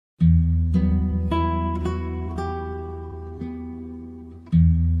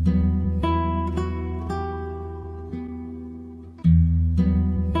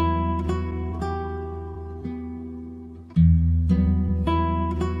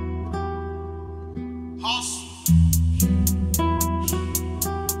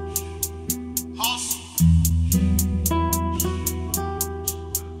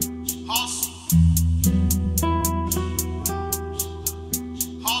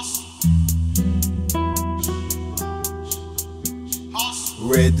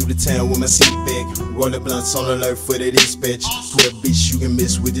Red through the town with my seat back. Rollin' blunts on alert for the dispatch. 12 bitch you can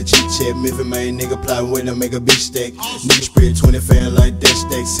miss with the chit chat. Miffin made nigga plotting when I make a big stack. Nigga spread 20 fan like that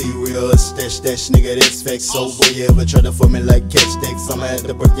stack. See real stash nigga, that's facts. So boy you ever try to fuck me like catch stacks, I'ma have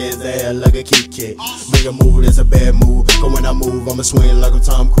to break his ass like a Kit Kat. Make a move, that's a bad move. Cause when I move, I'ma swing like I'm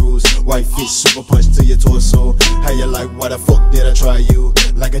Tom Cruise. White fist, super punch to your torso. How you like, why the fuck did I try you?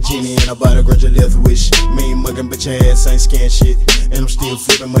 Like a genie in a bottle, grudge your left wish. Me muggin' but your ass ain't scan shit. And I'm still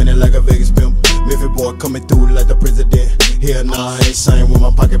flipping money like a Vegas pimp. Miffy boy coming through like the president. Hell nah, I ain't saying when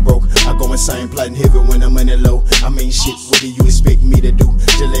my pocket broke. I go insane, plotting heavy when the money low. I mean shit, what do you expect me to do?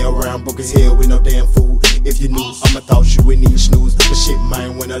 Just lay around broke as hell with no damn food. If you knew, I'ma thought you wouldn't even snooze. But shit,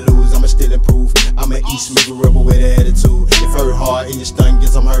 man, when I lose, I'ma still improve. I'm an East Middle rebel with an attitude. If hurt hard and you stun,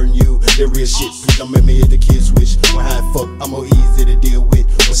 guess I'm hurting you. That real shit, please don't make me hit the kid switch. When high fuck, I'm more easy to deal with.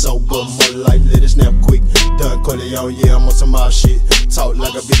 When sober, more like let it snap quick. Done Corleone, yeah, I'm on some odd shit. Talk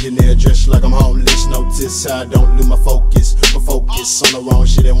like a billionaire, dressed like I'm homeless. Notice how I don't lose my focus. But focus on the wrong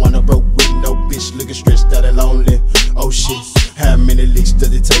shit and wanna broke with no bitch looking stressed out and lonely. Oh shit, how many licks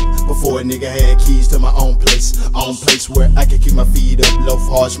does it take before a nigga had keys to my own place? Own place where I can keep my feet up, loaf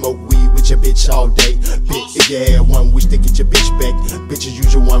hard, smoke weed with your bitch all day. Bitch, if you had one wish to get your bitch back, bitches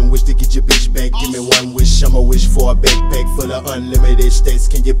use your one wish to get your bitch back. Give me one wish, I'ma wish for a backpack full of unlimited states.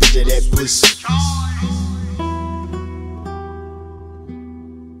 Can you picture that pussy?